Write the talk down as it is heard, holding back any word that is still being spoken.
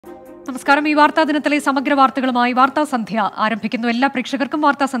നമസ്കാരം. ഈ വാർത്താ ദിനത്തിലെ സമഗ്ര വാർത്തകളുമായി വാർത്താ സന്ധ്യ ആരംഭിക്കുന്നു. എല്ലാ പ്രേക്ഷകർക്കും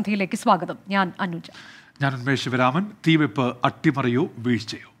വാർത്താ സന്ധ്യയിലേക്ക് സ്വാഗതം. ഞാൻ അനുജ. ഞാൻ ഉന്മേഷ്. ശിവരാമൻ. തീവെപ്പ് അട്ടിമറിയോ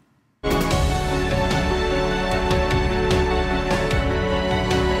വീഴ്ചയോ?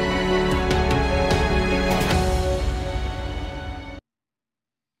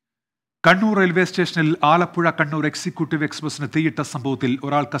 കണ്ണൂർ റെയിൽവേ സ്റ്റേഷനിൽ ആലപ്പുഴ കണ്ണൂർ എക്സിക്യൂട്ടീവ് എക്സ്പ്രസിന് തീയിട്ട സംഭവത്തിൽ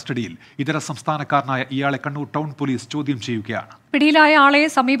ഒരാൾ കസ്റ്റഡിയിൽ. ഇതര സംസ്ഥാനക്കാരനായ ഇയാളെ കണ്ണൂർ ടൗൺ പോലീസ് ചോദ്യം ചെയ്യുകയാണ്. പിടിയിലായ ആളെ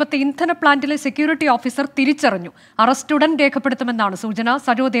സമീപത്തെ ഇന്ധന പ്ലാന്റിലെ സെക്യൂരിറ്റി ഓഫീസർ തിരിച്ചറിഞ്ഞു. അറസ്റ്റ് ഉടൻ രേഖപ്പെടുത്തുമെന്നാണ് സൂചന.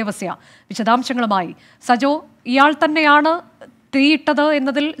 സജോ ദേവസ്യ വിശദാംശങ്ങളുമായി. സജോ, ഇയാൾ തന്നെയാണ് തീയിട്ടത്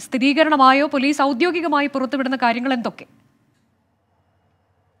എന്നതിൽ സ്ഥിരീകരണമായോ? പോലീസ് ഔദ്യോഗികമായി പുറത്തുവിടുന്ന കാര്യങ്ങൾ എന്തൊക്കെ?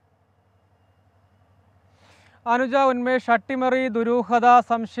 അനുജ, ഉന്മേഷ്, അട്ടിമറി ദുരൂഹത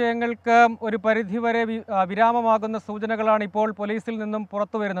സംശയങ്ങൾക്ക് ഒരു പരിധിവരെ വിരാമമാകുന്ന സൂചനകളാണ് ഇപ്പോൾ പോലീസിൽ നിന്നും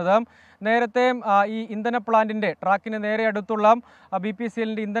പുറത്തു വരുന്നത്. നേരത്തെ ഈ ഇന്ധന പ്ലാന്റിൻ്റെ ട്രാക്കിന് നേരെ അടുത്തുള്ള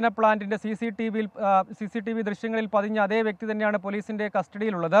BPCLന്റെ ഇന്ധന പ്ലാന്റിൻ്റെ CCTV ദൃശ്യങ്ങളിൽ പതിഞ്ഞ അതേ വ്യക്തി തന്നെയാണ് പോലീസിൻ്റെ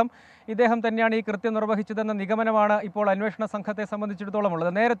കസ്റ്റഡിയിലുള്ളത്. ഇദ്ദേഹം തന്നെയാണ് ഈ കൃത്യം നിർവഹിച്ചതെന്ന നിഗമനമാണ് ഇപ്പോൾ അന്വേഷണ സംഘത്തെ സംബന്ധിച്ചിടത്തോളം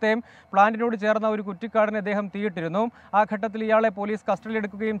ഉള്ളത്. നേരത്തെ പ്ലാന്റിനോട് ചേർന്ന ഒരു കുറ്റിക്കാടിന് അദ്ദേഹം തീയിട്ടിരുന്നു. ആ ഘട്ടത്തിൽ ഇയാളെ പോലീസ്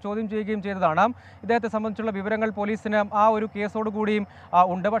കസ്റ്റഡിയിലെടുക്കുകയും ചോദ്യം ചെയ്യുകയും ചെയ്തതാണ്. ഇദ്ദേഹത്തെ സംബന്ധിച്ചുള്ള വിവരങ്ങൾ പോലീസിന് ആ ഒരു കേസോടുകൂടിയും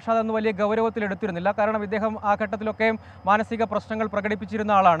ഉണ്ട്. പക്ഷേ അതൊന്നും വലിയ ഗൗരവത്തിലെടുത്തിരുന്നില്ല. കാരണം ഇദ്ദേഹം ആ ഘട്ടത്തിലൊക്കെ മാനസിക പ്രശ്നങ്ങൾ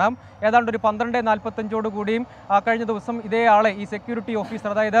പ്രകടിപ്പിച്ചിരുന്ന ആളാണ്. ഏതാണ്ട് ഒരു 12:45 കഴിഞ്ഞ ദിവസം ഇതേ ആളെ ഈ സെക്യൂരിറ്റി ഓഫീസർ,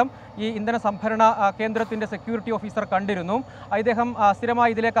 അതായത് ഈ ഇന്ധന സംഭരണ കേന്ദ്രത്തിൻ്റെ സെക്യൂരിറ്റി ഓഫീസർ കണ്ടിരുന്നു. ഇദ്ദേഹം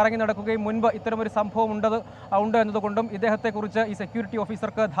സ്ഥിരമായി ഇതിലേക്ക് ഇറങ്ങി നടക്കുകയും മുൻപ് ഇത്തരമൊരു സംഭവം ഉണ്ട് എന്നതുകൊണ്ടും ഇദ്ദേഹത്തെക്കുറിച്ച് ഈ സെക്യൂരിറ്റി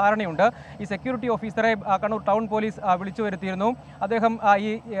ഓഫീസർക്ക് ധാരണയുണ്ട്. ഈ സെക്യൂരിറ്റി ഓഫീസറെ കണ്ണൂർ ടൗൺ പോലീസ് വിളിച്ചു വരുത്തിയിരുന്നു. അദ്ദേഹം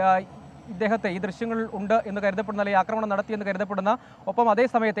ഇദ്ദേഹത്തെ ഈ ദൃശ്യങ്ങളിൽ ഉണ്ട് എന്ന് കരുതപ്പെടുന്ന, അല്ലെങ്കിൽ ആക്രമണം നടത്തിയെന്ന് കരുതപ്പെടുന്ന, ഒപ്പം അതേ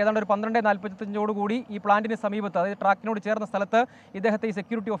സമയത്ത് ഏതാണ്ട് ഒരു 12:45 ഈ പ്ലാന്റിന് സമീപത്ത്, അതായത് ട്രാക്കിനോട് ചേർന്ന സ്ഥലത്ത് ഇദ്ദേഹത്തെ ഈ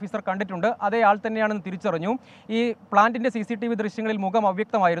സെക്യൂരിറ്റി ഓഫീസർ കണ്ടിട്ടുണ്ട്. അതേ ആൾ തന്നെയാണെന്ന് തിരിച്ചറിഞ്ഞു. ഈ പ്ലാന്റിൻ്റെ CCTV ദൃശ്യങ്ങളിൽ മുഖം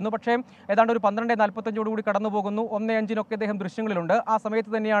അവ്യക്തമായിരുന്നു. പക്ഷേ ഏതാണ്ട് ഒരു 12:45 കടന്നു പോകുന്നു. 1:05 ഇദ്ദേഹം ദൃശ്യങ്ങളിലുണ്ട്. ആ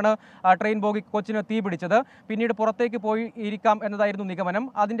സമയത്ത് തന്നെയാണ് ട്രെയിൻ ബോഗി കോച്ചിന് തീ പിടിച്ചത്. പിന്നീട് പുറത്തേക്ക് പോയി ഇരിക്കാം എന്നതായിരുന്നു നിഗമനം.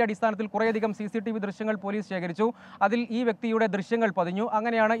 അതിൻ്റെ അടിസ്ഥാനത്തിൽ കുറേയധികം CCTV ദൃശ്യങ്ങൾ പോലീസ് ശേഖരിച്ചു. അതിൽ ഈ വ്യക്തിയുടെ ദൃശ്യങ്ങൾ പതിഞ്ഞു.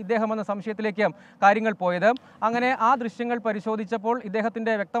 അങ്ങനെയാണ് ഇദ്ദേഹമെന്ന സംശയത്തിലേക്ക് കാര്യങ്ങൾ പോയത്. അങ്ങനെ ആ ദൃശ്യങ്ങൾ പരിശോധിച്ചപ്പോൾ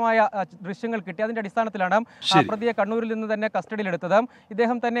ഇദ്ദേഹത്തിന്റെ വ്യക്തമായ ദൃശ്യങ്ങൾ കിട്ടി. അതിന്റെ അടിസ്ഥാനത്തിലാണ് പ്രതിയെ കണ്ണൂരിൽ നിന്ന് തന്നെ കസ്റ്റഡിയിലെടുത്തത്.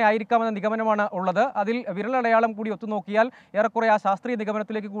 ഇദ്ദേഹം തന്നെ ആയിരിക്കാമെന്ന നിഗമനമാണ് ഉള്ളത്. അതിൽ വിരലടയാളം കൂടി ഒത്തുനോക്കിയാൽ ഏറെക്കുറെ ആ ശാസ്ത്രീയ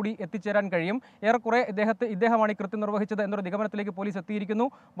നിഗമനത്തിലേക്ക് കൂടി എത്തിച്ചേരാൻ കഴിയും. ഏറെക്കുറെ ഇദ്ദേഹമാണ് ഈ കൃത്യം നിർവഹിച്ചത് എന്നൊരു നിഗമനത്തിലേക്ക് പോലീസ് എത്തിയിരിക്കുന്നു.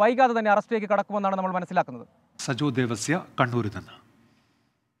 വൈകാതെ തന്നെ അറസ്റ്റിലേക്ക് കടക്കുമെന്നാണ് നമ്മൾ മനസ്സിലാക്കുന്നത്. സജോ ദേവസ്യ, കണ്ണൂരിൽ നിന്ന്.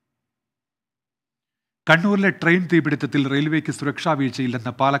 കണ്ണൂരിലെ ട്രെയിൻ തീപിടുത്തത്തിൽ റെയിൽവേക്ക് സുരക്ഷാ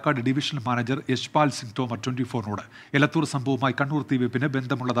വീഴ്ചയില്ലെന്ന് പാലക്കാട് ഡിവിഷണൽ മാനേജർ യശ്പാൽ സിംഗ് തോമർ 24നോട്. എലത്തൂർ സംഭവവുമായി കണ്ണൂർ തീവെപ്പിന്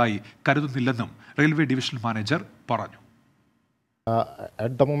ബന്ധമുള്ളതായി കരുതുന്നില്ലെന്നും റെയിൽവേ ഡിവിഷണൽ മാനേജർ പറഞ്ഞു.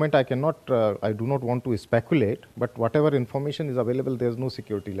 At the moment, I do not want to speculate, but whatever information is available, there is no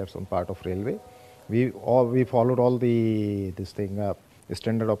security lapse on part of railway. We followed all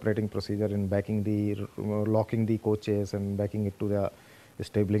standard operating procedure in locking the coaches and backing it to the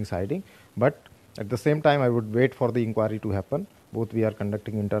stabling siding. But at the same time, I would wait for the inquiry to happen. Both we are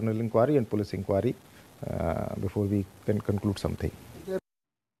conducting internal inquiry and police inquiry before we can conclude something.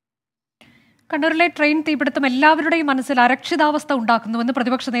 കണ്ണൂരിലെ train തീപിടുത്തം എല്ലാവരുടെയും മനസ്സിൽ അരക്ഷിതാവസ്ഥ ഉണ്ടാക്കുന്നുവെന്ന്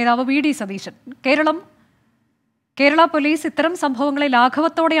പ്രതിപക്ഷ നേതാവ് VD Satheesan. Kerala police ഇത്തരം സംഭവങ്ങളെ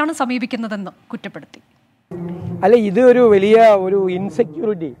ലാഘവത്തോടെയാണ് സമീപിക്കുന്നതെന്ന് കുറ്റപ്പെടുത്തി. അല്ല, ഇത് ഒരു വലിയ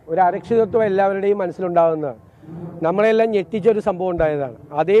ഇൻസെക്യൂരിറ്റി, ഒരു അരക്ഷിതത്വം എല്ലാവരുടെയും മനസ്സിലുണ്ടാകുന്നതാണ്. നമ്മളെല്ലാം ഞെട്ടിച്ചൊരു സംഭവം ഉണ്ടായതാണ്.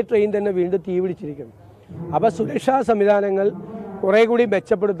 അതേ ട്രെയിൻ തന്നെ വീണ്ടും തീ പിടിച്ചിരിക്കുന്നു. അപ്പോൾ സുരക്ഷാ സംവിധാനങ്ങൾ കുറേ കൂടി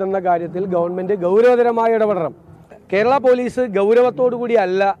മെച്ചപ്പെടുത്തുന്ന കാര്യത്തിൽ ഗവൺമെൻറ് ഗൗരവതരമായി ഇടപെടണം. കേരള പോലീസ് ഗൗരവത്തോടു കൂടി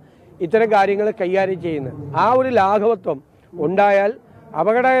അല്ല ഇത്തരം കാര്യങ്ങൾ കൈകാര്യം ചെയ്യുന്നത്. ആ ഒരു ലാഘവത്വം ഉണ്ടായാൽ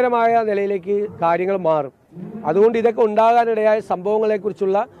അപകടകരമായ നിലയിലേക്ക് കാര്യങ്ങൾ മാറും. അതുകൊണ്ട് ഇതൊക്കെ ഉണ്ടാകാനിടയായ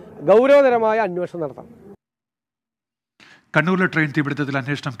സംഭവങ്ങളെക്കുറിച്ചുള്ള ഗൗരവതരമായ അന്വേഷണം നടത്തണം. കണ്ണൂരിലെ ട്രെയിൻ തീപിടുത്തത്തിൽ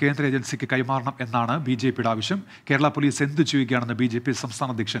അന്വേഷണം കേന്ദ്ര ഏജൻസിക്ക് കൈമാറണം എന്നാണ് BJPയുടെ ആവശ്യം. കേരള പോലീസ് എന്ത് ചെയ്യുകയാണെന്ന് BJP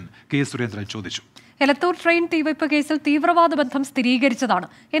സംസ്ഥാന അധ്യക്ഷൻ K. സുരേന്ദ്രൻ ചോദിച്ചു. എലത്തൂർ ട്രെയിൻ തീവെപ്പ് കേസിൽ തീവ്രവാദ ബന്ധം സ്ഥിരീകരിച്ചതാണ്.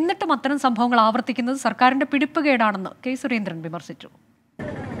 എന്നിട്ടും അത്തരം സംഭവങ്ങൾ ആവർത്തിക്കുന്നത് സർക്കാരിന്റെ പിടിപ്പുകേടാണെന്ന് K. സുരേന്ദ്രൻ വിമർശിച്ചു.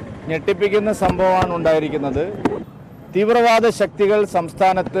 ഞെട്ടിപ്പിക്കുന്ന സംഭവമാണ് ഉണ്ടായിരിക്കുന്നത്. തീവ്രവാദ ശക്തികൾ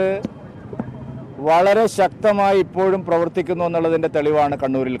സംസ്ഥാനത്ത് വളരെ ശക്തമായി ഇപ്പോഴും പ്രവർത്തിക്കുന്നു എന്നുള്ളതിൻ്റെ തെളിവാണ്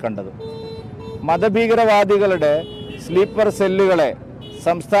കണ്ണൂരിൽ കണ്ടത്. മതഭീകരവാദികളുടെ സ്ലീപ്പർ സെല്ലുകളെ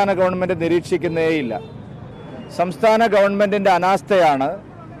സംസ്ഥാന ഗവൺമെൻറ് നിരീക്ഷിക്കുന്നേയില്ല. സംസ്ഥാന ഗവൺമെൻറ്റിൻ്റെ അനാസ്ഥയാണ്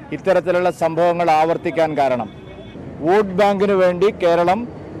ഇത്തരത്തിലുള്ള സംഭവങ്ങൾ ആവർത്തിക്കാൻ കാരണം. വോട്ട് ബാങ്കിന് വേണ്ടി കേരളം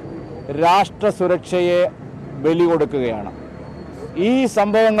രാഷ്ട്ര സുരക്ഷയെ ബലി കൊടുക്കുകയാണ്. ഈ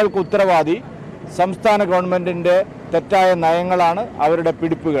സംഭവങ്ങൾക്ക് ഉത്തരവാദി സംസ്ഥാന ഗവൺമെൻറ്റിൻ്റെ തെറ്റായ നയങ്ങളാണ്, അവരുടെ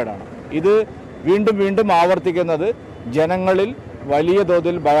പിടിപ്പുകേടാണ്. ഇത് വീണ്ടും വീണ്ടും ആവർത്തിക്കുന്നത് ജനങ്ങളിൽ വലിയ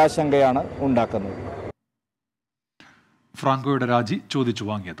തോതിൽ ഭയാശങ്കയാണ് ഉണ്ടാക്കുന്നത്. ഫ്രാങ്കോയുടെ രാജി ചോദിച്ചു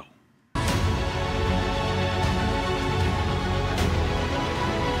വാങ്ങിയതോ?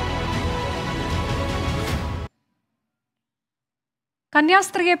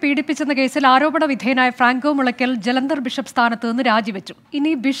 കന്യാസ്ത്രീയെ പീഡിപ്പിച്ചെന്ന കേസിൽ ആരോപണ വിധേയനായ ഫ്രാങ്കോ മുളയ്ക്കൽ ജലന്ധർ ബിഷപ്പ് സ്ഥാനത്ത് നിന്ന് രാജിവെച്ചു.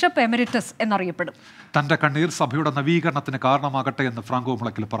 ഇനി ബിഷപ്പ് എമരിറ്റസ് എന്നറിയപ്പെടും. തന്റെ കണ്ണീർ സഭയുടെ നവീകരണത്തിന് കാരണമാകട്ടെ എന്ന് ഫ്രാങ്കോ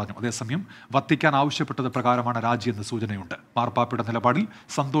മുളയ്ക്കൽ പറഞ്ഞു. അതേസമയം വത്തിക്കാൻ ആവശ്യപ്പെട്ടത് പ്രകാരമാണ് രാജിയെന്ന് സൂചനയുണ്ട്. മാർപ്പാപ്പയുടെ നിലപാടിൽ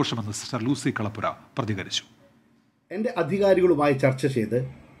സന്തോഷമെന്ന് സിസ്റ്റർ ലൂസി കളപ്പുര പ്രതികരിച്ചു. എൻ്റെ അധികാരികളുമായി ചർച്ച ചെയ്ത്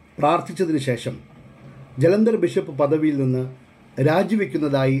പ്രാർത്ഥിച്ചതിന് ശേഷം ജലന്ധർ ബിഷപ്പ് പദവിയിൽ നിന്ന്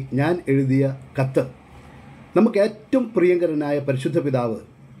രാജിവെക്കുന്നതായി ഞാൻ എഴുതിയ കത്ത് നമുക്ക് ഏറ്റവും പ്രിയങ്കരനായ പരിശുദ്ധ പിതാവ്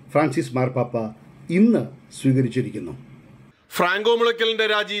ഫ്രാൻസിസ് മാർപ്പാപ്പ ഇന്ന് സ്വീകരിച്ചിരിക്കുന്നു. ഫ്രാങ്കോ മുളയ്ക്കലിന്റെ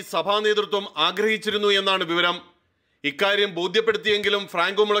രാജി സഭാ നേതൃത്വം ആഗ്രഹിച്ചിരുന്നു എന്നാണ് വിവരം. ഇക്കാര്യം ബോധ്യപ്പെടുത്തിയെങ്കിലും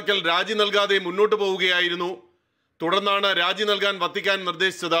ഫ്രാങ്കോ മുളയ്ക്കൽ രാജി നൽകാതെ മുന്നോട്ട് പോവുകയായിരുന്നു. തുടർന്നാണ് രാജി നൽകാൻ വത്തിക്കാൻ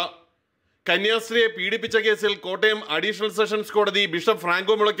നിർദ്ദേശിച്ചത്. കന്യാസ്ത്രീയെ പീഡിപ്പിച്ച കേസിൽ കോട്ടയം അഡീഷണൽ സെഷൻസ് കോടതി ബിഷപ്പ്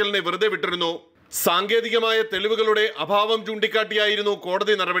ഫ്രാങ്കോ മുളയ്ക്കലിനെ വെറുതെ വിട്ടിരുന്നു. സാങ്കേതികമായ തെളിവുകളുടെ അഭാവം ചൂണ്ടിക്കാട്ടിയായിരുന്നു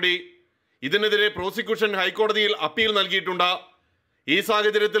കോടതി നടപടി. ഇതിനെതിരെ പ്രോസിക്യൂഷൻ ഹൈക്കോടതിയിൽ അപ്പീൽ നൽകിയിട്ടുണ്ട്. ഈ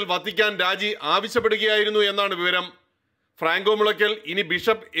സാഹചര്യത്തിൽ വത്തിക്കാൻ രാജി ആവശ്യപ്പെടുകയായിരുന്നു എന്നാണ് വിവരം. ഫ്രാങ്കോ മുളയ്ക്കൽ ഇനി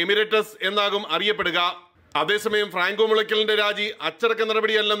ബിഷപ്പ് എമിരറ്റസ് എന്നാകും അറിയപ്പെടുക. അതേസമയം ഫ്രാങ്കോ മുളയ്ക്കലിന്റെ രാജി അച്ചടക്ക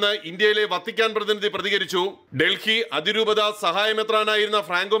നടപടിയല്ലെന്ന് ഇന്ത്യയിലെ വത്തിക്കാൻ പ്രതിനിധി പ്രതികരിച്ചു. ഡൽഹി അതിരൂപത സഹായമെത്രാനായിരുന്ന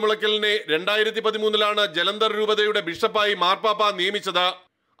ഫ്രാങ്കോ മുളയ്ക്കലിനെ 2013 ജലന്ധർ രൂപതയുടെ ബിഷപ്പായി മാർപ്പാപ്പ നിയമിച്ചത്.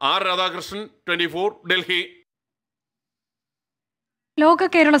 ആർ രാധാകൃഷ്ണൻ, 24, ഡൽഹി. ലോക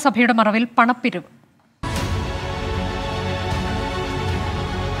കേരള സഭയുടെ മറവിൽ പണപ്പിരിവ്.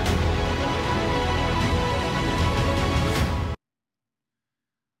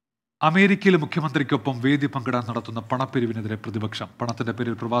 അമേരിക്കയിലെ മുഖ്യമന്ത്രിക്കൊപ്പം വേദി പങ്കിടാൻ നടത്തുന്ന പണപ്പിരിവിനെതിരെ പ്രതിപക്ഷം. പണത്തിന്റെ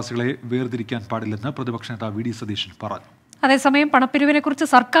പേരിൽ പ്രവാസികളെ വേർതിരിക്കാൻ പാടില്ലെന്ന് പ്രതിപക്ഷ നേതാവ് വി ഡി സതീശൻ പറഞ്ഞു. അതേസമയം പണപ്പിരിവിനെക്കുറിച്ച്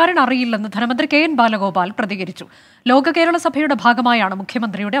സർക്കാരിന് അറിയില്ലെന്ന് ധനമന്ത്രി കെ എൻ ബാലഗോപാൽ പ്രതികരിച്ചു. ലോക കേരള സഭയുടെ ഭാഗമായാണ്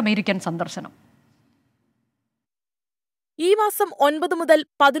മുഖ്യമന്ത്രിയുടെ അമേരിക്കൻ സന്ദർശനം. ഈ മാസം 9 മുതൽ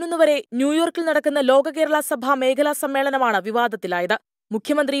 11 വരെ ന്യൂയോർക്കിൽ നടക്കുന്ന ലോക കേരള സഭ മേഖലാ സമ്മേളനമാണ് വിവാദത്തിലായത്.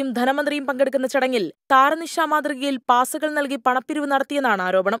 മുഖ്യമന്ത്രിയും ധനമന്ത്രിയും പങ്കെടുക്കുന്ന ചടങ്ങിൽ താരനിശാ മാതൃകയിൽ പാസുകൾ നൽകി പണപ്പിരിവ് നടത്തിയെന്നാണ്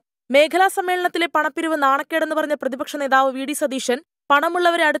ആരോപണം. മേഖലാ സമ്മേളനത്തിലെ പണപ്പിരിവ് നാണക്കേടെന്ന് പറഞ്ഞ പ്രതിപക്ഷ നേതാവ് വി ഡി സതീശൻ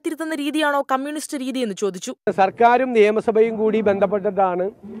പണമുള്ളവരെ അടുത്തിരുത്തുന്ന രീതിയാണോ കമ്മ്യൂണിസ്റ്റ് രീതിയെന്ന് ചോദിച്ചു. സർക്കാരും നിയമസഭയും കൂടി ബന്ധപ്പെട്ടിട്ടാണ്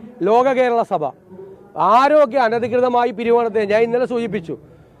ലോക കേരള സഭ ആരോഗ്യ അനധികൃതമായി പിരിവണത്തെ ഞാൻ ഇന്നലെ സൂചിപ്പിച്ചു.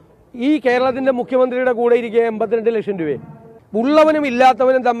 ഈ കേരളത്തിന്റെ മുഖ്യമന്ത്രിയുടെ കൂടെ ഇരിക്കുക 82 ലക്ഷം രൂപയെ. ഉള്ളവനും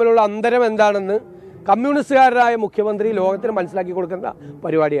ഇല്ലാത്തവനും തമ്മിലുള്ള അന്തരം എന്താണെന്ന് കമ്മ്യൂണിസ്റ്റുകാരായ മുഖ്യമന്ത്രി ലോകത്തിന് മനസ്സിലാക്കി കൊടുക്കുന്ന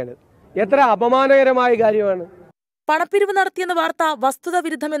പരിപാടിയാണ്. എത്ര അപമാനകരമായ കാര്യമാണ്. പണപ്പിരിവ് നടത്തിയെന്ന വാർത്ത വസ്തുത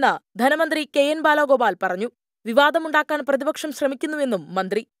വിരുദ്ധമെന്ന് ധനമന്ത്രി കെ എൻ ബാലഗോപാൽ പറഞ്ഞു. വിവാദമുണ്ടാക്കാൻ പ്രതിപക്ഷം ശ്രമിക്കുന്നുവെന്നും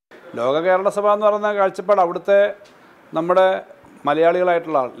മന്ത്രി. ലോക കേരള സഭ എന്ന് പറയുന്ന കാഴ്ചപ്പാട് അവിടുത്തെ നമ്മുടെ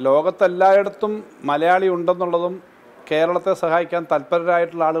മലയാളികളായിട്ടുള്ള ആൾ, ലോകത്തെല്ലായിടത്തും മലയാളി ഉണ്ടെന്നുള്ളതും കേരളത്തെ സഹായിക്കാൻ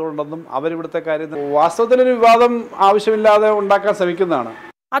തൽപരരായിട്ടുള്ള ആളുകളുണ്ടെന്നും അവരിവിടുത്തെ കാര്യം വാസ്തവത്തിലൊരു വിവാദം ആവശ്യമില്ലാതെ ഉണ്ടാക്കാൻ ശ്രമിക്കുന്നതാണ്.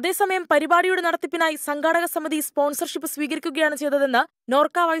 അതേസമയം പരിപാടിയുടെ നടത്തിപ്പിനായി സംഘാടക സമിതി സ്പോൺസർഷിപ്പ് സ്വീകരിക്കുകയാണ് ചെയ്തതെന്ന്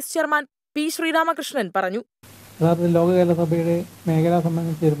Norka vice chairman P Sreeramakrishnan പറഞ്ഞു. യഥാർത്ഥത്തിൽ ലോക കേരള സഭയുടെ മേഖലാ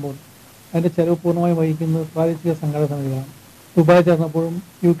സമ്മേളനം ചേരുമ്പോൾ അതിന്റെ ചെലവ് പൂർണ്ണമായി വഹിക്കുന്നത് പ്രാദേശിക സംഘാടക സമിതിയാണ്. ദുബായ് ചേർന്നപ്പോഴും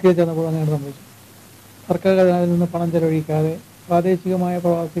UK ചേർന്നപ്പോഴും അങ്ങനെയാണ് സംഭവിച്ചത്. സർക്കാർ ഖജനാവിൽ നിന്ന് പണം ചെലവഴിക്കാതെ പ്രാദേശികമായ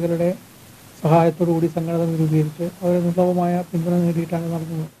പ്രവാസികളുടെ സഹായത്തോടുകൂടി സംഘടന രൂപീകരിച്ച് അവരെ നിർഭവമായ പിന്തുണ നേടിയിട്ടാണ്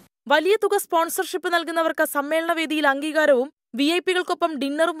നടത്തുന്നത്. വലിയ തുക സ്പോൺസർഷിപ്പ് നൽകുന്നവർക്ക് സമ്മേളന വേദിയിൽ അംഗീകാരവും VIP-കൾക്കൊപ്പം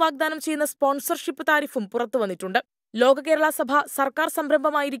ഡിന്നറും വാഗ്ദാനം ചെയ്യുന്ന സ്പോൺസർഷിപ്പ് താരിഫും പുറത്തു വന്നിട്ടുണ്ട്. ലോക കേരള സഭ സർക്കാർ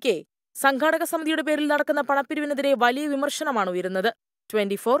സംരംഭമായിരിക്കെ സംഘാടക സമിതിയുടെ പേരിൽ നടക്കുന്ന പണപ്പിരിവിനെതിരെ വലിയ വിമർശനമാണ് ഉയരുന്നത്.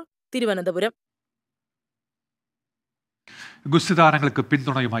 24, തിരുവനന്തപുരം. ഗുസ്തി താരങ്ങൾക്ക്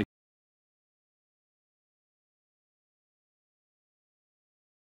പിന്തുണയുമായി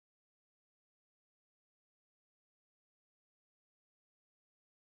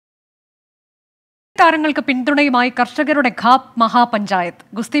താരങ്ങൾക്ക് പിന്തുണയുമായി കർഷകരുടെ ഖാപ്പ് മഹാപഞ്ചായത്ത്.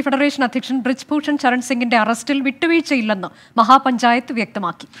 ഗുസ്തി ഫെഡറേഷൻ അധ്യക്ഷൻ ബ്രിജ്ഭൂഷൺ ചരൺ സിംഗിന്റെ അറസ്റ്റിൽ വിട്ടുവീഴ്ചയില്ലെന്ന് മഹാപഞ്ചായത്ത്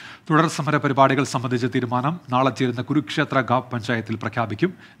വ്യക്തമാക്കി. തുടർ സമര പരിപാടികൾ സംബന്ധിച്ച തീരുമാനം നാളെ ചേരുന്ന കുരുക്ഷേത്ര ഖാപ്പ് പഞ്ചായത്തിൽ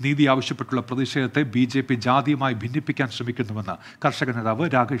പ്രഖ്യാപിക്കും. നീതി ആവശ്യപ്പെട്ടുള്ള പ്രതിഷേധത്തെ BJP ജാതിയുമായി ഭിന്നിപ്പിക്കാൻ ശ്രമിക്കുന്നുവെന്ന് കർഷക നേതാവ്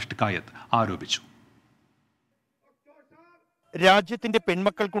രാകേഷ് ടിക്കായത്ത് ആരോപിച്ചു. രാജ്യത്തിന്റെ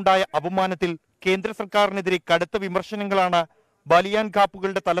പെൺമക്കൾക്കുണ്ടായ അപമാനത്തിൽ കേന്ദ്ര സർക്കാരിനെതിരെ കടുത്ത വിമർശനങ്ങളാണ് ബലിയാൻ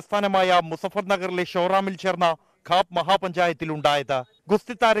ഖാപ്പുകളുടെ തലസ്ഥാനമായ മുസഫർ നഗറിലെ ഷോറാമിൽ ചേർന്ന ഖാപ്പ് മഹാപഞ്ചായത്തിൽ ഉണ്ടായത്.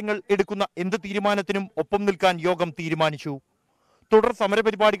 ഗുസ്തി താരങ്ങൾ എടുക്കുന്ന എന്ത് തീരുമാനത്തിനും ഒപ്പം നിൽക്കാൻ യോഗം തീരുമാനിച്ചു. തുടർ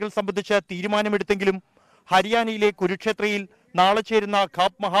സമരപരിപാടികൾ സംബന്ധിച്ച് തീരുമാനമെടുത്തെങ്കിലും ഹരിയാനയിലെ കുരുക്ഷേത്രയിൽ നാളെ ചേരുന്ന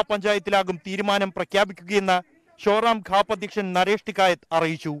ഖാപ്പ് മഹാപഞ്ചായത്തിലാകും തീരുമാനം പ്രഖ്യാപിക്കുകയെന്ന് ഷോറാം ഖാപ്പ് അധ്യക്ഷൻ നരേഷ് ടിക്കായത്ത്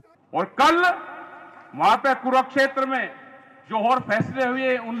അറിയിച്ചു. കുരുക്ഷേത്ര जो और फैसले हुए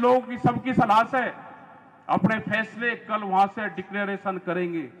उन लोगों की सबकी सलाह से अपने फैसले कल वहां से डिक्लेरेशन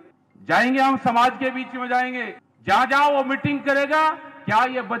करेंगे। जाएंगे हम समाज के बीच में जाएंगे, जहां वो मीटिंग करेगा, क्या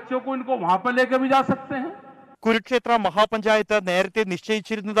ये बच्चों को इनको वहां पर लेकर भी जा सकते हैं? കുരുക്ഷേത്ര മഹാപഞ്ചായത്ത് നേരത്തെ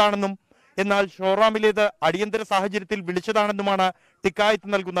നിശ്ചയിച്ചിരുന്നതാണെന്നും എന്നാൽ ഷോറാമിലേത് അടിയന്തര സാഹചര്യത്തിൽ വിളിച്ചതാണെന്നുമാണ് ടിക്കായത്ത്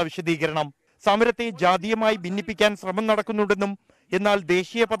നൽകുന്ന വിശദീകരണം. സമരത്തെ ജാതീയമായി ഭിന്നിപ്പിക്കാൻ ശ്രമം നടക്കുന്നുണ്ടെന്നും എന്നാൽ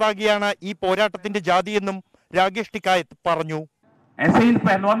ദേശീയ പതാകയാണ് ഈ പോരാട്ടത്തിന്റെ ജാതിയെന്നും രാകേഷ് ടിക്കായത്ത് പറഞ്ഞു. ऐसे इन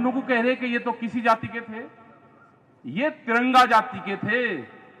पहलवानों को कह रहे कि ये तो किसी जाति के थे, ये तिरंगा जाति के थे।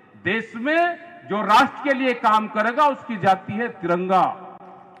 देश में जो राष्ट्र के लिए काम करेगा उसकी जाति है तिरंगा,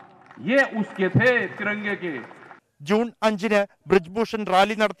 ये उसके थे तिरंगे के. ജൂൺ 5-ന് ബ്രിജ്ഭൂഷൺ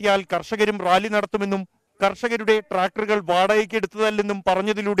റാലി നടത്തിയാൽ കർഷകരും റാലി നടത്തുമെന്നും കർഷകരുടെ ട്രാക്ടറുകൾ വാടകയ്ക്ക് എടുത്തതല്ലെന്നും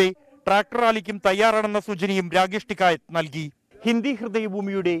പറഞ്ഞതിലൂടെ ട്രാക്ടർ റാലിക്കും തയ്യാറാണെന്ന സൂചനയും രാകേഷ് ടിക്കായത്ത് നൽകി. ഹിന്ദി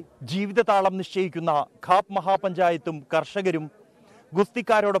ഹൃദയഭൂമിയുടെ ജീവിതതാളം നിശ്ചയിക്കുന്ന ഖാപ് മഹാപഞ്ചായത്തും കർഷകരും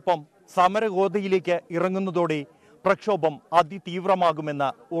ഗുസ്തിക്കാരോടൊപ്പം സമരഗോതയിലേക്ക് ഇറങ്ങുന്നതോടെ പ്രക്ഷോഭം അതിതീവ്രമാകുമെന്ന്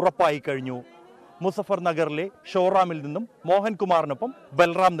ഉറപ്പായി കഴിഞ്ഞു. മുസഫർ നഗറിലെ ഷോറാമിൽ നിന്നും മോഹൻകുമാറിനൊപ്പം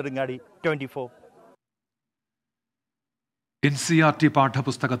ബൽറാം നെടുങ്ങാടി, 24. NCERT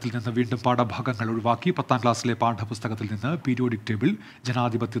പാഠപുസ്തകത്തിൽ നിന്ന് വീണ്ടും പാഠഭാഗങ്ങൾ ഒഴിവാക്കി. 10ാം ക്ലാസ്സിലെ പാഠപുസ്തകത്തിൽ നിന്ന് പീരിയോഡിക് ടേബിൾ,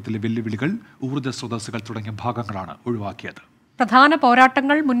 ജനാധിപത്യത്തിലെ വെല്ലുവിളികൾ, ഊർജ്ജ സ്രോതസ്സുകൾ തുടങ്ങിയ ഭാഗങ്ങളാണ് ഒഴിവാക്കിയത്. പ്രധാന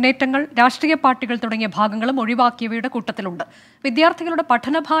പോരാട്ടങ്ങൾ, മുന്നേറ്റങ്ങൾ, രാഷ്ട്രീയ പാർട്ടികൾ തുടങ്ങിയ ഭാഗങ്ങളും ഒഴിവാക്കിയവയുടെ കൂട്ടത്തിലുണ്ട്. വിദ്യാർത്ഥികളുടെ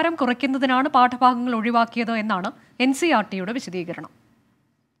പഠനഭാരം കുറയ്ക്കുന്നതിനാണ് പാഠഭാഗങ്ങൾ ഒഴിവാക്കിയത് എന്നാണ് NCERTയുടെ വിശദീകരണം.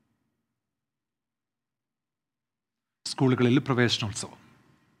 സ്കൂളുകളിൽ പ്രവേശനോത്സവം.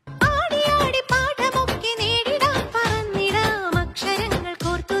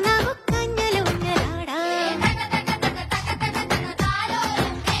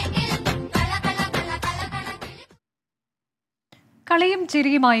 കളിയും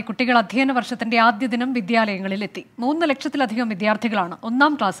ചിരിയുമായി കുട്ടികൾ അധ്യയന വർഷത്തിന്റെ ആദ്യ ദിനം വിദ്യാലയങ്ങളിലെത്തി. 3 ലക്ഷത്തിലധികം വിദ്യാർത്ഥികളാണ്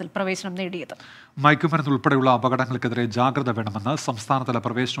 1ാം ക്ലാസ്സിൽ പ്രവേശനം നേടിയത്. മയക്കുമരുന്ന് ഉൾപ്പെടെയുള്ള അപകടങ്ങൾക്കെതിരെ ജാഗ്രത വേണമെന്ന് സംസ്ഥാനതല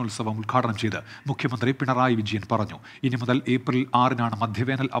പ്രവേശനോത്സവം ഉദ്ഘാടനം ചെയ്ത് മുഖ്യമന്ത്രി പിണറായി വിജയൻ പറഞ്ഞു. ഇനി മുതൽ ഏപ്രിൽ 6-നാണ്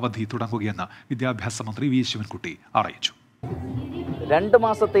മധ്യവേനൽ അവധി തുടങ്ങുകയെന്ന് വിദ്യാഭ്യാസ മന്ത്രി വി ശിവൻകുട്ടി അറിയിച്ചു. 2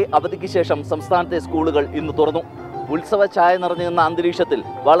 മാസത്തെ അവധിക്ക് ശേഷം സംസ്ഥാനത്തെ സ്കൂളുകൾ ഇന്ന് തുറന്നു. ഉത്സവ ഛായ നിറഞ്ഞു നിന്ന അന്തരീക്ഷത്തിൽ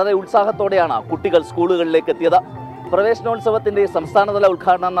വളരെ ഉത്സാഹത്തോടെയാണ് കുട്ടികൾ സ്കൂളുകളിലേക്ക് എത്തിയത്. പ്രവേശനോത്സവത്തിന്റെ സംസ്ഥാനതല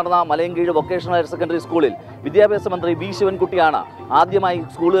ഉദ്ഘാടനം നടന്ന മലയൻകീഴ് വൊക്കേഷണൽ ഹയർ സെക്കൻഡറി സ്കൂളിൽ വിദ്യാഭ്യാസ മന്ത്രി വി ശിവൻകുട്ടിയാണ് ആദ്യമായി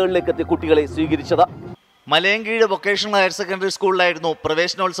സ്കൂളുകളിലേക്ക് എത്തിയ കുട്ടികളെ സ്വീകരിച്ചത്. മലയൻകീഴ് വൊക്കേഷണൽ ഹയർ സെക്കൻഡറി സ്കൂളിലായിരുന്നു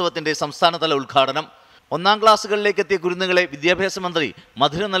പ്രവേശനോത്സവത്തിന്റെ സംസ്ഥാനതല ഉദ്ഘാടനം. 1ാം ക്ലാസ്സുകളിലേക്ക് എത്തിയ കുരുന്നുകളെ വിദ്യാഭ്യാസ മന്ത്രി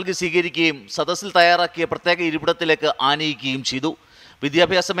മധുരം നൽകി സ്വീകരിക്കുകയും സദസ്സിൽ തയ്യാറാക്കിയ പ്രത്യേക ഇരിപ്പിടത്തിലേക്ക് ആനയിക്കുകയും ചെയ്തു.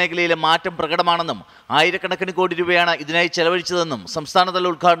 വിദ്യാഭ്യാസ മേഖലയിലെ മാറ്റം പ്രകടമാണെന്നും ആയിരക്കണക്കിന് കോടി രൂപയാണ് ഇതിനായി ചെലവഴിച്ചതെന്നും സംസ്ഥാനതല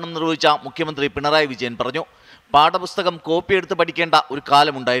ഉദ്ഘാടനം നിർവഹിച്ച മുഖ്യമന്ത്രി പിണറായി വിജയൻ പറഞ്ഞു. പാഠപുസ്തകം കോപ്പിയെടുത്ത് പഠിക്കേണ്ട ഒരു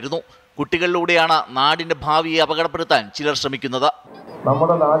കാലമുണ്ടായിരുന്നു. കുട്ടികളിലൂടെയാണ് നാടിന്റെ ഭാവിയെ അപകടപ്പെടുത്താൻ ചിലർ ശ്രമിക്കുന്നത്.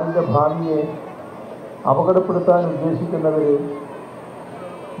 നമ്മുടെ നാടിന്റെ ഭാവിയെ അപകടപ്പെടുത്താൻ ഉദ്ദേശിക്കുന്നവരെ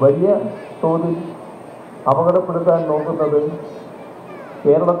വലിയ തോതിൽ അപകടപ്പെടുത്താൻ നോക്കുന്നത്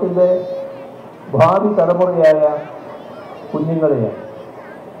കേരളത്തിൻ്റെ ഭാവി തലമുറയായ കുഞ്ഞുങ്ങളെയാണ്.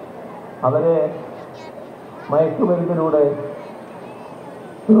 അവരെ മയക്കുമരുന്നിലൂടെ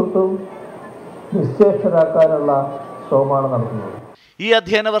തീർത്തും നിശ്ചേഷ്ടരാക്കാനുള്ള ശ്രമമാണ് നടത്തുന്നത്. ഈ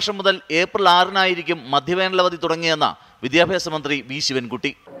അധ്യയന വർഷം മുതൽ ഏപ്രിൽ 6-നായിരിക്കും മധ്യവേനലവധി തുടങ്ങിയെന്ന വിദ്യാഭ്യാസ മന്ത്രി വി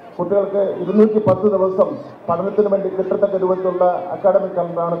ശിവൻകുട്ടി. കുട്ടികൾക്ക് 210 ദിവസം പഠനത്തിന് വേണ്ടി കിട്ടത്തക്ക രൂപത്തിലുള്ള അക്കാഡമിക്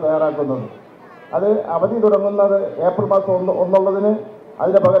കലണ്ടറാണ് തയ്യാറാക്കുന്നത്. അത് അവധി തുടങ്ങുന്നത് ഏപ്രിൽ മാസം 1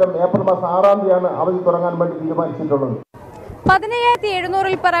 അതിന് പകരം ഏപ്രിൽ മാസം 6-ാം തീയതിയാണ് അവധി തുടങ്ങാൻ വേണ്ടി തീരുമാനിച്ചിട്ടുള്ളത്.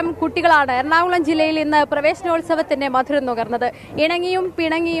 17,700-ൽ പരം കുട്ടികളാണ് എറണാകുളം ജില്ലയിൽ ഇന്ന് പ്രവേശനോത്സവത്തിന്റെ മധുരം നുകർന്നത്. ഇണങ്ങിയും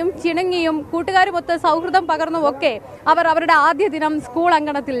പിണങ്ങിയും ചിണുങ്ങിയും കൂട്ടുകാരുമൊത്ത് സൗഹൃദം പകർന്നുമൊക്കെ അവർ അവരുടെ ആദ്യ ദിനം സ്കൂൾ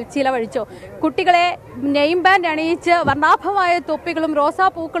അങ്കണത്തിൽ ചിലവഴിച്ചു. കുട്ടികളെ നെയിം ബാൻഡ് അണിയിച്ച് വർണ്ണാഭമായ തൊപ്പികളും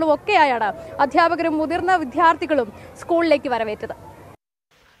റോസാപ്പൂക്കളും ഒക്കെയായാണ് അധ്യാപകരും മുതിർന്ന വിദ്യാർത്ഥികളും സ്കൂളിലേക്ക് വരവേറ്റത്.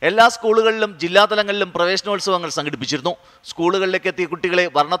 എല്ലാ സ്കൂളുകളിലും ജില്ലാതലങ്ങളിലും പ്രവേശനോത്സവങ്ങൾ സംഘടിപ്പിച്ചിരുന്നു. സ്കൂളുകളിലേക്ക് എത്തിയ കുട്ടികളെ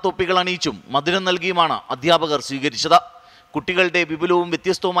വർണ്ണത്തൊപ്പികൾ അണിയിച്ചും മധുരം നൽകിയുമാണ് അധ്യാപകർ സ്വീകരിച്ചത്. കുട്ടികളുടെ വിപുലവും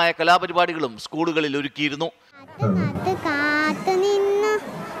വ്യത്യസ്തവുമായ കലാപരിപാടികളും സ്കൂളുകളിൽ ഒരുക്കിയിരുന്നു.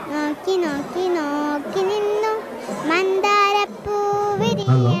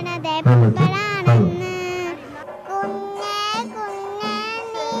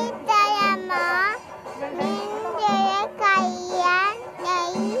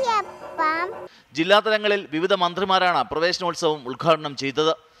 ജില്ലാതലങ്ങളിൽ വിവിധ മന്ത്രിമാരാണ് പ്രവേശനോത്സവം ഉദ്ഘാടനം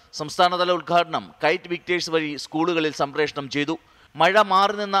ചെയ്തത്. സംസ്ഥാനതല ഉദ്ഘാടനം കൈറ്റ് വിക്ടേഴ്സ് വഴി സ്കൂളുകളിൽ സംപ്രേഷണം ചെയ്തു. മഴ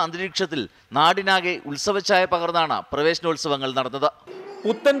മാറി നിന്ന അന്തരീക്ഷത്തിൽ നാടിനാകെ ഉത്സവച്ചായ പകർന്നാണ് പ്രവേശനോത്സവങ്ങൾ നടന്നത്.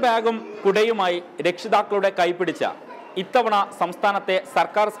 പുത്തൻ ബാഗും കുടയുമായി രക്ഷിതാക്കളുടെ കൈപിടിച്ച ഇത്തവണ സംസ്ഥാനത്തെ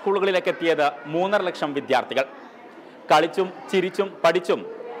സർക്കാർ സ്കൂളുകളിലേക്ക് എത്തിയത് 3.5 ലക്ഷം വിദ്യാർത്ഥികൾ. കളിച്ചും ചിരിച്ചും പഠിച്ചും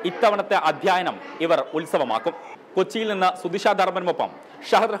ഇത്തവണത്തെ അധ്യയനം ഇവർ ഉത്സവമാക്കും. കൊച്ചിയിൽ നിന്ന് സുദിഷ ധർമ്മനൊപ്പം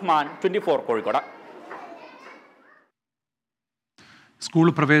ഷഹദ് റഹ്മാൻ, 24 കോഴിക്കോട്. സ്കൂൾ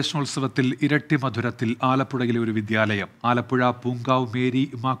പ്രവേശനോത്സവത്തിൽ ഇരട്ടി മധുരത്തിൽ ആലപ്പുഴയിലെ ഒരു വിദ്യാലയം. ആലപ്പുഴ പൂങ്കാവ് മേരി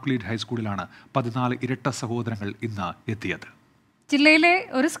ഇമാക്കുലേറ്റ് ഹൈസ്കൂളിലാണ് 14 ഇരട്ട സഹോദരങ്ങൾ ഇന്ന് എത്തിയത്. ജില്ലയിലെ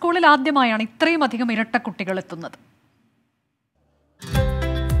ഒരു സ്കൂളിൽ ആദ്യമായാണ് ഇത്രയും അധികം ഇരട്ട കുട്ടികൾ എത്തുന്നത്.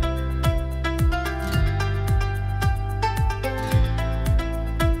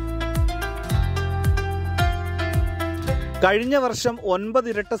 കഴിഞ്ഞ വർഷം 9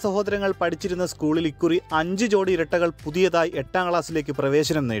 ഇരട്ട സഹോദരങ്ങൾ പഠിച്ചിരുന്ന സ്കൂളിൽ ഇക്കുറി 5 ജോഡി ഇരട്ടകൾ പുതിയതായി 8ാം ക്ലാസ്സിലേക്ക്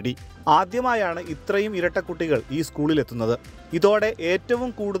പ്രവേശനം നേടി. ആദ്യമായാണ് ഇത്രയും ഇരട്ടക്കുട്ടികൾ ഈ സ്കൂളിലെത്തുന്നത്. ഇതോടെ ഏറ്റവും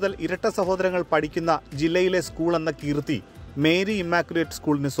കൂടുതൽ ഇരട്ട സഹോദരങ്ങൾ പഠിക്കുന്ന ജില്ലയിലെ സ്കൂൾ എന്ന കീർത്തി മേരി ഇമ്മാക്കുലേറ്റ്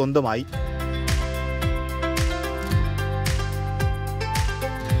സ്കൂളിന് സ്വന്തമായി.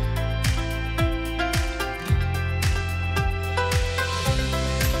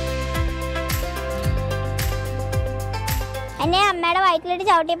 എന്നെ അമ്മയുടെ വയറ്റിലിട്ട്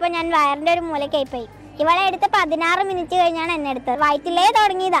ചവിട്ടിയപ്പോൾ ഞാൻ വയറിൻ്റെ ഒരു മൂലക്കായിപ്പോയി. ഇവളെ എടുത്ത് 16 മിനിറ്റ് കഴിഞ്ഞാണ് എന്നെ എടുത്തത്. വയറ്റിലേ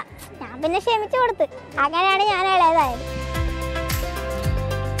തുടങ്ങിയതാ. ഞാൻ പിന്നെ ക്ഷമിച്ചു കൊടുത്ത്. അങ്ങനെയാണ് ഞാൻ ഇളയതായത്.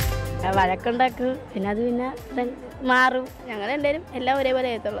 വഴക്കുണ്ടാക്കും, പിന്നെ അത് പിന്നെ മാറും. ഞങ്ങൾ രണ്ടുപേരും എല്ലാം ഒരേപോലെ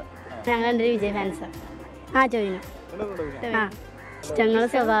ആയത്തുള്ളൂ. ഞങ്ങൾ രണ്ടുപേരും വിജയ് ഫാൻസാണ്. ചോദിക്കണം. ഇഷ്ടങ്ങളും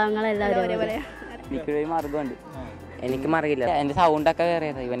സ്വഭാവങ്ങളും ഒരേപോലെയാണ്. എനിക്കൊരു മാർഗമുണ്ട്. എനിക്ക് മാറിയില്ല. എൻ്റെ സൗണ്ടൊക്കെ വേറെ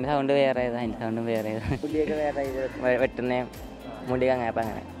ഏതാ, ഇവൻ്റെ സൗണ്ട് വേറെ ഏതാ, എൻ്റെ സൗണ്ട് വേറെ ഏതാ. മുടിയൊക്കെ വേറെ വെട്ടുന്ന മുടി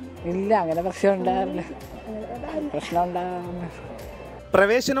അങ്ങനെ ഇല്ല, അങ്ങനെ പ്രശ്നം ഉണ്ടാകാറില്ല. പ്രശ്നം ഉണ്ടാകാറില്ല.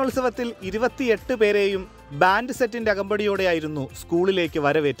 പ്രവേശനോത്സവത്തിൽ 28 പേരെയും ബാൻഡ് സെറ്റിന്റെ അകമ്പടിയോടെയായിരുന്നു സ്കൂളിലേക്ക്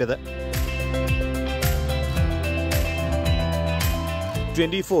വരവേറ്റത്.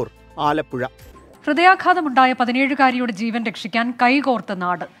 24 ആലപ്പുഴ. ഹൃദയാഘാതമുണ്ടായ 17-കാരിയുടെ ജീവൻ രക്ഷിക്കാൻ കൈകോർത്ത്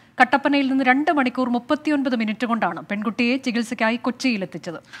നാട്. കട്ടപ്പനയിൽ നിന്ന് 2 മണിക്കൂർ 39 മിനിറ്റ് കൊണ്ടാണ് പെൺകുട്ടിയെ ചികിത്സയ്ക്കായി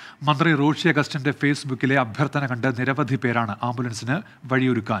കൊച്ചിയിലെത്തിച്ചത്. മന്ത്രി റോഷി അഗസ്റ്റിന്റെ ഫേസ്ബുക്കിലെ അഭ്യർത്ഥന കണ്ട് നിരവധി പേരാണ് ആംബുലൻസിന്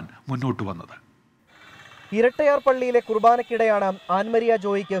വഴിയൊരുക്കാൻ മുന്നോട്ട് വന്നത്. ഇരട്ടയാർ പള്ളിയിലെ കുർബാനയ്ക്കിടെയാണ് ആൻമരിയ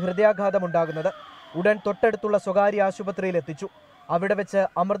ജോയിക്ക് ഹൃദയാഘാതമുണ്ടാകുന്നത്. ഉടൻ തൊട്ടടുത്തുള്ള സ്വകാര്യ ആശുപത്രിയിൽ എത്തിച്ചു. അവിടെ വെച്ച്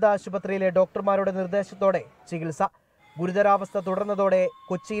അമൃത ആശുപത്രിയിലെ ഡോക്ടർമാരുടെ നിർദ്ദേശത്തോടെ ചികിത്സ. ഗുരുതരാവസ്ഥ തുടർന്നതോടെ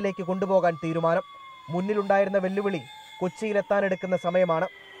കൊച്ചിയിലേക്ക് കൊണ്ടുപോകാൻ തീരുമാനം. മുന്നിലുണ്ടായിരുന്ന വെല്ലുവിളി കൊച്ചിയിലെത്താനെടുക്കുന്ന സമയമാണ്.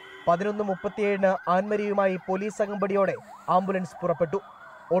 11:37 ആൻമരിയുമായി പോലീസ് അകമ്പടിയോടെ ആംബുലൻസ് പുറപ്പെട്ടു.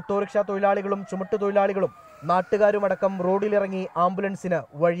 ഓട്ടോറിക്ഷ തൊഴിലാളികളും ചുമട്ടുതൊഴിലാളികളും നാട്ടുകാരുമടക്കം റോഡിലിറങ്ങി ആംബുലൻസിന്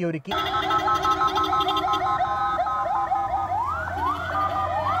വഴിയൊരുക്കി.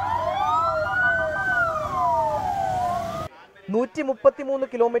 133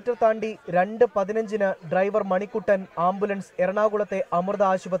 കിലോമീറ്റർ താണ്ടി 2:15 ഡ്രൈവർ മണിക്കുട്ടൻ ആംബുലൻസ് എറണാകുളത്തെ അമൃത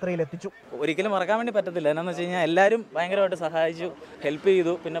ആശുപത്രിയിൽ എത്തിച്ചു. ഒരിക്കലും മറക്കാൻ വേണ്ടി പറ്റത്തില്ല. എന്നാന്ന് വെച്ച് കഴിഞ്ഞാൽ എല്ലാവരും ഭയങ്കരമായിട്ട് സഹായിച്ചു, ഹെൽപ്പ്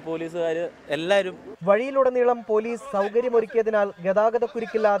ചെയ്തു. പിന്നെ പോലീസുകാർ എല്ലാവരും. വഴിയിലുടനീളം പോലീസ് സൗകര്യമൊരുക്കിയതിനാൽ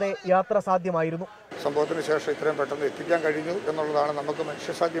ഗതാഗതക്കുരുക്കില്ലാതെ യാത്ര സാധ്യമായിരുന്നു. സംഭവത്തിന് ശേഷം ഇത്രയും പെട്ടെന്ന് എത്തിക്കാൻ കഴിഞ്ഞു എന്നുള്ളതാണ് നമുക്ക്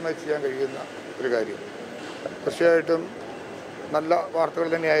മനുഷ്യസാധ്യമായി ചെയ്യാൻ കഴിയുന്ന ഒരു കാര്യം. തീർച്ചയായിട്ടും നല്ല വാർത്തകൾ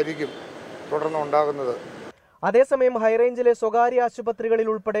തന്നെയായിരിക്കും തുടർന്ന് ഉണ്ടാകുന്നത്. അതേസമയം ഹൈറേഞ്ചിലെ സ്വകാര്യ ആശുപത്രികളിൽ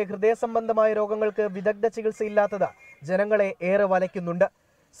ഉൾപ്പെടെ ഹൃദയ സംബന്ധമായ രോഗങ്ങൾക്ക് വിദഗ്ധ ചികിത്സയില്ലാത്തത് ജനങ്ങളെ ഏറെ വലയ്ക്കുന്നുണ്ട്.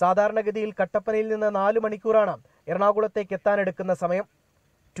 സാധാരണഗതിയിൽ കട്ടപ്പനയിൽ നിന്ന് 4 മണിക്കൂറാണ് എറണാകുളത്തേക്ക് എത്താനെടുക്കുന്ന സമയം.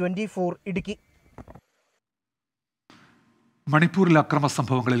 24 ഇടുക്കി. മണിപ്പൂരിലെ അക്രമ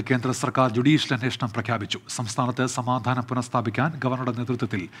സംഭവങ്ങളിൽ കേന്ദ്ര സർക്കാർ ജുഡീഷ്യൽ അന്വേഷണം പ്രഖ്യാപിച്ചു. സംസ്ഥാനത്ത് സമാധാനം പുനഃസ്ഥാപിക്കാൻ ഗവർണറുടെ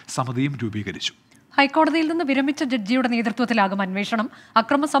നേതൃത്വത്തിൽ സമിതിയും രൂപീകരിച്ചു. ഹൈക്കോടതിയിൽ നിന്ന് വിരമിച്ച ജഡ്ജിയുടെ നേതൃത്വത്തിലാകും അന്വേഷണം.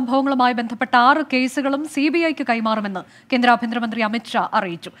 അക്രമ സംഭവങ്ങളുമായി ബന്ധപ്പെട്ട 6 കേസുകളും CBIക്ക് കൈമാറുമെന്ന് കേന്ദ്ര ആഭ്യന്തരമന്ത്രി അമിത്ഷാ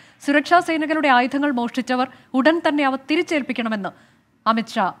അറിയിച്ചു. സുരക്ഷാ സേനകളുടെ ആയുധങ്ങൾ മോഷ്ടിച്ചവർ ഉടൻ തന്നെ അവ തിരിച്ചേൽപ്പിക്കണമെന്ന്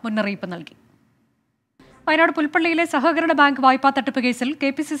അമിത്ഷാ മുന്നറിയിപ്പ് നൽകി. വയനാട് പുൽപ്പള്ളിയിലെ സഹകരണ ബാങ്ക് വായ്പാ തട്ടിപ്പ് കേസിൽ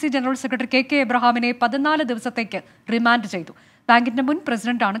KPCC ജനറൽ സെക്രട്ടറി KK എബ്രഹാമിനെ 14 ദിവസത്തേക്ക് റിമാൻഡ് ചെയ്തു. ബാങ്കിന്റെ മുൻ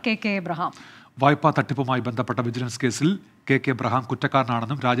പ്രസിഡന്റാണ് KK എബ്രഹാം. വായ്പാ തട്ടിപ്പുമായി ബന്ധപ്പെട്ട വിജിലൻസ് കേസിൽ KK എബ്രഹാം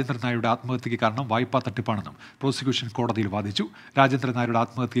കുറ്റക്കാരനാണെന്നും രാജേന്ദ്രൻ നായരുടെ ആത്മഹത്യയ്ക്ക് കാരണം വായ്പാ തട്ടിപ്പാണെന്നും പ്രോസിക്യൂഷൻ കോടതിയിൽ വാദിച്ചു. രാജേന്ദ്രൻ നായരുടെ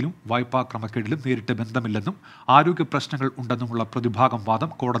ആത്മഹത്യയിലും വായ്പാ ക്രമക്കേടിലും നേരിട്ട് ബന്ധമില്ലെന്നും ആരോഗ്യ പ്രശ്നങ്ങൾ ഉണ്ടെന്നുമുള്ള പ്രതിഭാഗം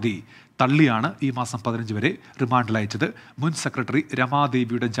വാദം കോടതി തള്ളിയാണ് ഈ മാസം 15 വരെ റിമാൻഡിൽ അയച്ചത്. മുൻ സെക്രട്ടറി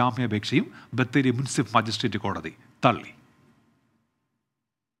രമാദേവിയുടെ ജാമ്യാപേക്ഷയും ബത്തേരി മുൻസിഫ് മജിസ്ട്രേറ്റ് കോടതി തള്ളി.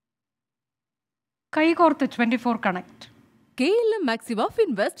 കൈകോർത്ത് 24 connect. KLM Maxiva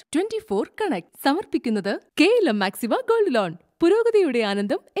Finvest 24 connect സമർപ്പിക്കുന്നത് KLM Maxiva ഗോൾഡ് ലോൺ. പുരോഗതിയുടെ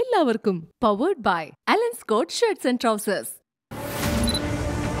ആനന്ദം എല്ലാവർക്കും. Powered by Allen Scott shirts and trousers.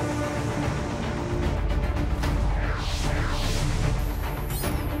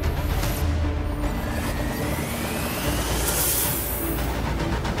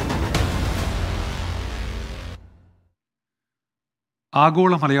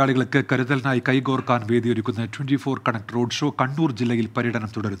 ആഗോള മലയാളികൾക്ക് കരുതലിനായി കൈകോർക്കാൻ വേദിയൊരുക്കുന്ന 24 കണക്ട് റോഡ് ഷോ കണ്ണൂർ ജില്ലയിൽ പര്യടനം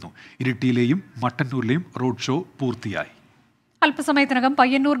തുടരുന്നു. ഇരിട്ടിയിലെയും മട്ടന്നൂരിലെയും റോഡ് ഷോ പൂർത്തിയായി. അല്പസമയത്തിനകം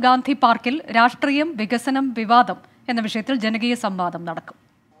പയ്യന്നൂർ ഗാന്ധി പാർക്കിൽ രാഷ്ട്രീയം, വികസനം, വിവാദം എന്ന വിഷയത്തിൽ ജനകീയ സംവാദം നടക്കും.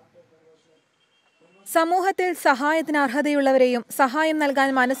 സമൂഹത്തിൽ സഹായത്തിന് അർഹതയുള്ളവരെയും സഹായം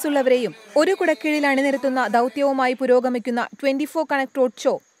നൽകാൻ മനസ്സുള്ളവരെയും ഒരു കുടക്കീഴിൽ അണിനിരത്തുന്ന ദൗത്യവുമായി പുരോഗമിക്കുന്ന 24 കണക്ട് റോഡ്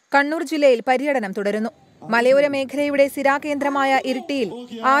ഷോ കണ്ണൂർ ജില്ലയിൽ പര്യടനം തുടരുന്നു. മലയോര മേഖലയുടെ സിരാകേന്ദ്രമായ ഇരിട്ടിയിൽ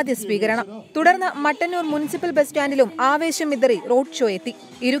ആദ്യ സ്വീകരണം. തുടർന്ന് മട്ടന്നൂർ മുനിസിപ്പൽ ബസ് സ്റ്റാൻഡിലും ആവേശം വിതറി റോഡ് ഷോ എത്തി.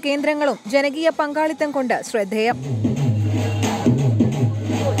 ഇരു കേന്ദ്രങ്ങളും ജനകീയ പങ്കാളിത്തം കൊണ്ട് ശ്രദ്ധേയം.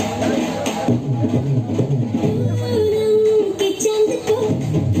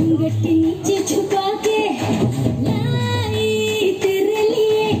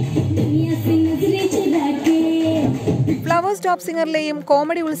 ഫ്ലവേഴ്സ് ടോപ്പ് സിംഗറിലെയും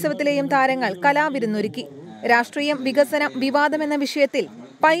കോമഡി ഉത്സവത്തിലെയും താരങ്ങൾ കലാവിരുന്നൊരുക്കി. രാഷ്ട്രീയം, വികസനം, വിവാദം എന്ന വിഷയത്തിൽ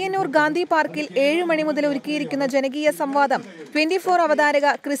പയ്യന്നൂർ ഗാന്ധി പാർക്കിൽ 7 മണി മുതൽ ഒരുക്കിയിരിക്കുന്ന ജനകീയ സംവാദം 24 അവതാരക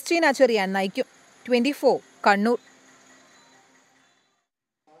ക്രിസ്റ്റീന ചെറിയാൻ നയിക്കും. 24 കണ്ണൂർ.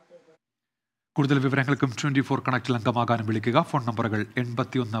 കൂടുതൽ വിവരങ്ങൾക്കും 24 കണക്റ്റിൽ അംഗമാകാനും വിളിക്കുക. ഫോൺ നമ്പറുകൾ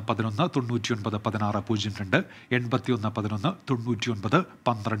 81 11 99 16 02, 81 11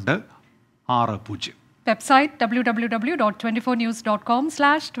 99 12 60. Website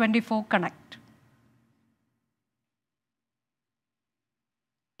www.24news.com/24connect.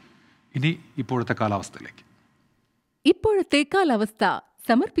 ഇനി ഇപ്പോഴത്തെ കാലാവസ്ഥയിലേക്ക്. ഇപ്പോഴത്തെ കാലാവസ്ഥ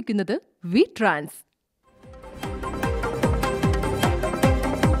സമർപ്പിക്കുന്നത് വി ട്രാൻസ്.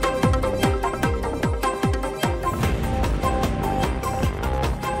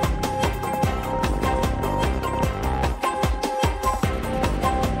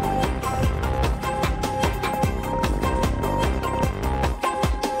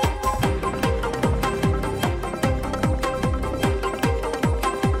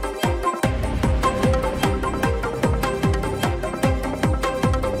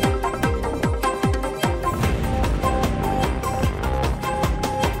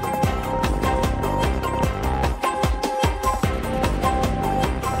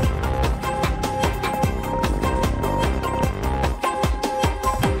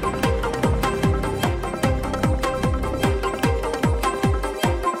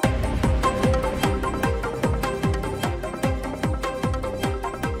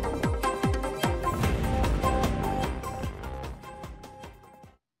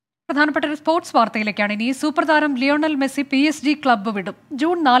 പ്രധാനപ്പെട്ട ഒരു സ്പോർട്സ് വാർത്തയിലേക്കാണ് ഇനി. സൂപ്പർ താരം ലിയോണൽ മെസ്സി PSG ക്ലബ്ബ് വിടും.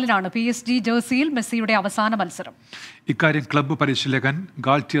 ജൂൺ 4-നാണ് PSG ജേഴ്സിയിൽ മെസ്സിയുടെ അവസാന മത്സരം. ഇക്കാര്യം ക്ലബ്ബ് പരിശീലകൻ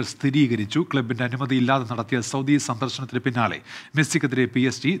ഗാൾട്ടിയർ സ്ഥിരീകരിച്ചു. ക്ലബിന്റെ അനുമതിയില്ലാതെ നടത്തിയ സൗദി സന്ദർശനത്തിന് പിന്നാലെ മെസ്സിക്കെതിരെ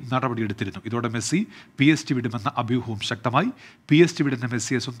PSG നടപടിയെടുത്തിരുന്നു. ഇതോടെ മെസ്സി PSG വിടുമെന്ന അഭ്യൂഹവും ശക്തമായി. PSG വിടുന്ന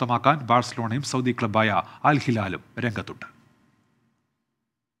മെസ്സിയെ സ്വന്തമാക്കാൻ ബാഴ്സലോണയും സൗദി ക്ലബ്ബായ അൽ ഹിലാലും രംഗത്തുണ്ട്.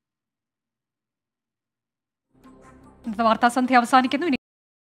 വാർത്താസന്ധ്യ അവസാനിക്കുന്നു.